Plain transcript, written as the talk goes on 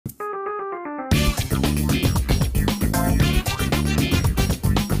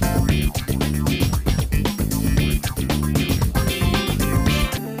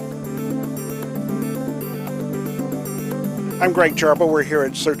I'm Greg Jarbo. We're here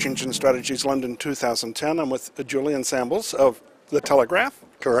at Search Engine Strategies London 2010. I'm with Julian Sambles of the Telegraph.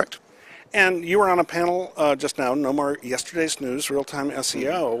 Correct. And you were on a panel just now, No More Yesterday's News, Real-Time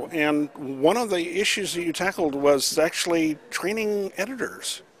SEO. And one of the issues that you tackled was actually training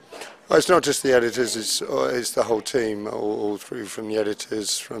editors. Well, it's not just the editors, it's the whole team, all through from the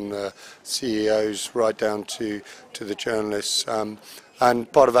editors, from the CEOs, right down to the journalists.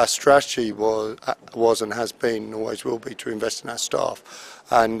 And part of our strategy was and has been and always will be to invest in our staff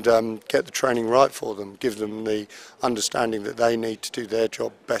and get the training right for them, give them the understanding that they need to do their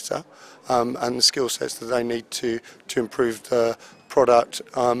job better and the skill sets that they need to improve the product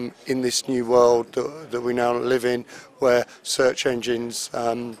in this new world that we now live in, where search engines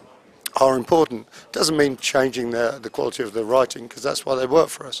are important. Doesn't mean changing the quality of the writing, because that's why they work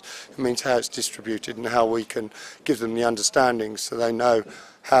for us. It means how it's distributed and how we can give them the understanding so they know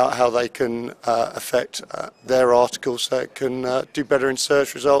how they can affect their articles so it can do better in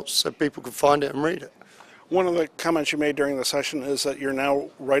search results so people can find it and read it. One of the comments you made during the session is that you're now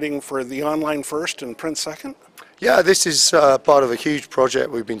writing for the online first and print second? Yeah, this is part of a huge project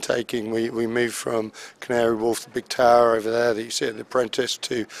we've been taking. We moved from Canary Wharf, the big tower over there that you see at the Apprentice,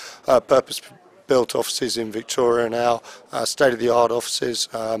 to purpose-built offices in Victoria now, state-of-the-art offices,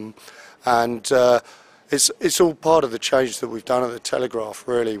 and it's all part of the change that we've done at the Telegraph,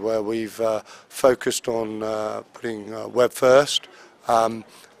 really, where we've focused on putting web first, and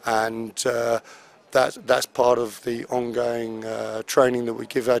that's part of the ongoing training that we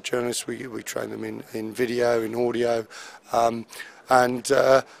give our journalists. We train them in video, in audio, and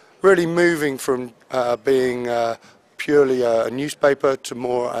really moving from being purely a newspaper to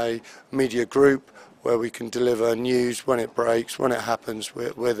more a media group where we can deliver news when it breaks, when it happens.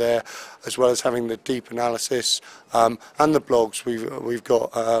 We're there, as well as having the deep analysis and the blogs. We've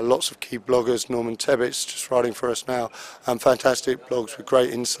got lots of key bloggers. Norman Tebbett's just writing for us now, fantastic blogs with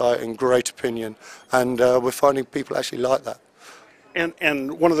great insight and great opinion, and we're finding people actually like that.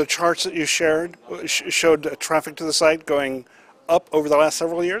 And one of the charts that you shared showed traffic to the site going up over the last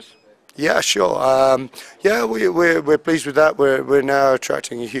several years? Yeah, sure. Yeah, we're pleased with that. We're now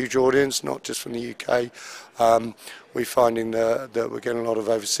attracting a huge audience, not just from the UK. We're finding that we're getting a lot of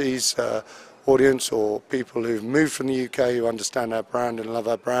overseas audience, or people who've moved from the UK who understand our brand and love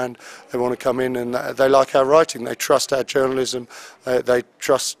our brand. They want to come in and they like our writing. They trust our journalism. They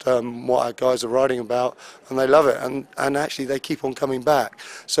trust what our guys are writing about, and they love it. And actually, they keep on coming back.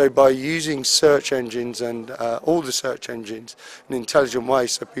 So by using search engines and all the search engines in an intelligent way,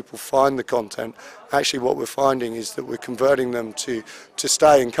 so people find the content, actually what we're finding is that we're converting them to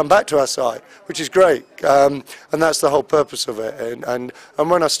stay and come back to our site, which is great. And that's the whole purpose of it. And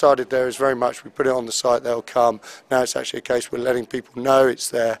when I started there, it was very much we put it on the site, they'll come. Now it's actually a case we're letting people know it's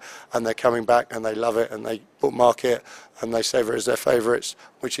there, and they're coming back and they love it, and they bookmark it and they save it as their favourites,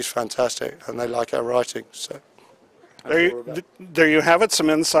 which is fantastic, and they like our writing. So there you have it, some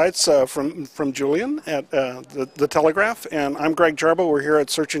insights from Julian at the Telegraph. And I'm Greg Jarbo. We're here at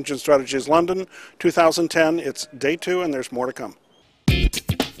Search Engine Strategies London 2010. It's day 2, and there's more to come.